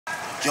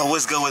Yo,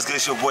 what's good? What's good?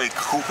 It's your boy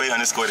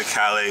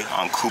Kupe_Decale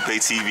on Kupe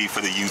TV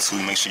for the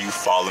YouTube. Make sure you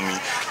follow me.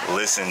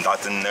 Listen,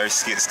 Dr. Nurse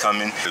skits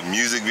coming. The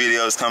music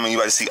video is coming. You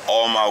about to see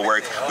all my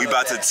work. We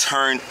about to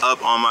turn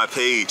up on my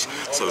page.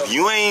 So if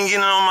you ain't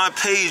getting on my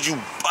page, you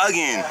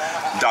bugging.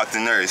 Dr.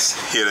 Nurse,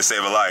 here to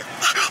save a life.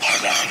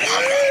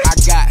 I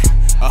got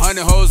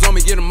 100 hoes on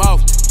me, get them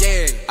off.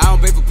 Yeah. I don't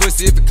pay for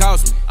pussy if it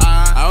costs me.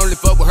 I only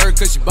fuck with her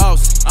cause she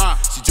boss.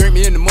 She drink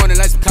me in the morning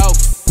like some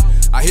coffee.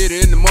 I hit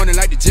her in the morning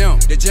like the gym.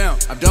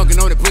 I'm dunking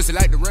on the pussy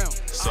like the rim.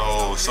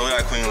 So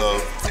that Queen Lo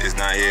is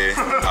not here.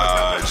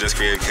 Just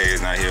Creative K is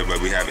not here,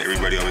 but we have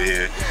everybody over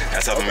here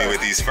that's helping me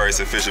with these first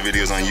official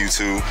videos on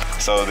YouTube.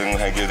 So they're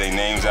gonna give their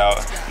names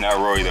out.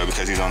 Not Rory though,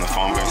 because he's on the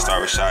phone. We're gonna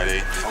start with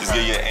Sade. Just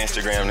give your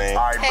Instagram name.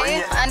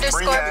 Hey,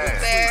 _Kupe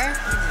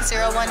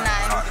 019.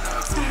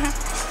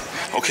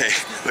 Okay,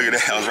 look at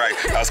that. I was right.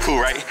 That was cool,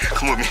 right?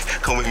 Come with me.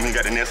 Come with me.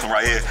 Got the next one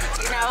right here.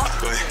 You know,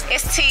 go ahead.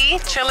 it's T,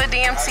 Trilla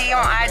DMT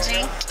on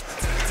IG.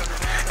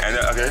 And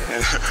okay,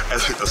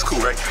 that's cool,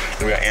 right?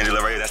 And we got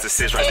Angela right here. That's the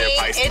sis right there.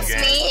 Hey, it's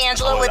me,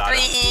 Angela with 3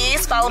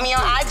 E's. Follow me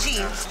on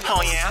IG.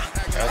 Oh yeah.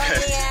 Okay.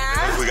 Oh,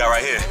 yeah. What we got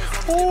right here?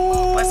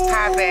 Ooh. What's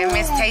poppin'?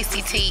 Miss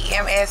Tasty T,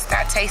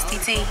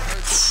 ms.tastyt.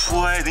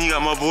 What? Then you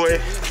got my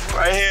boy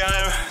right here.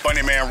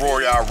 Funny man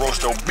Rory, I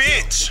roast your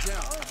bitch.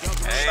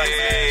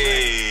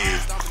 Hey.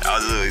 That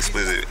was a little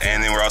explicit.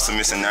 And then we're also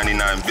missing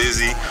 99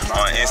 Busy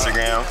on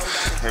Instagram.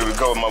 Here we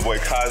go with my boy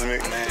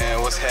Cosmic.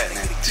 Man, what's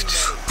happening?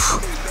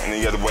 And then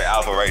you got the boy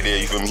Alpha right there.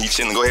 You feel me? He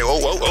chilling. Go ahead. Whoa,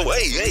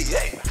 hey.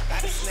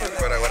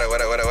 What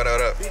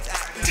up?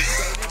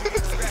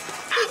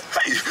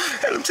 Hey,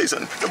 let me tell you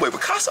something. That boy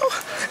Picasso.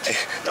 Hey,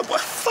 that boy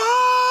Fire.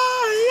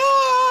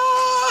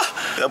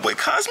 That boy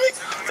Cosmic.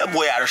 That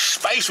boy out of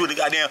space with a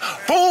goddamn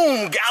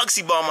boom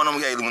galaxy bomb on them.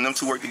 Hey, when them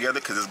two work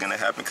together, because it's gonna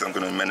happen, because I'm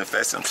gonna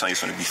manifest it. I'm telling you,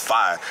 it's gonna be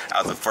fire.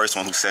 I was the first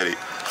one who said it.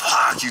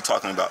 Fuck you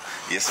talking about?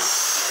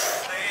 Yes.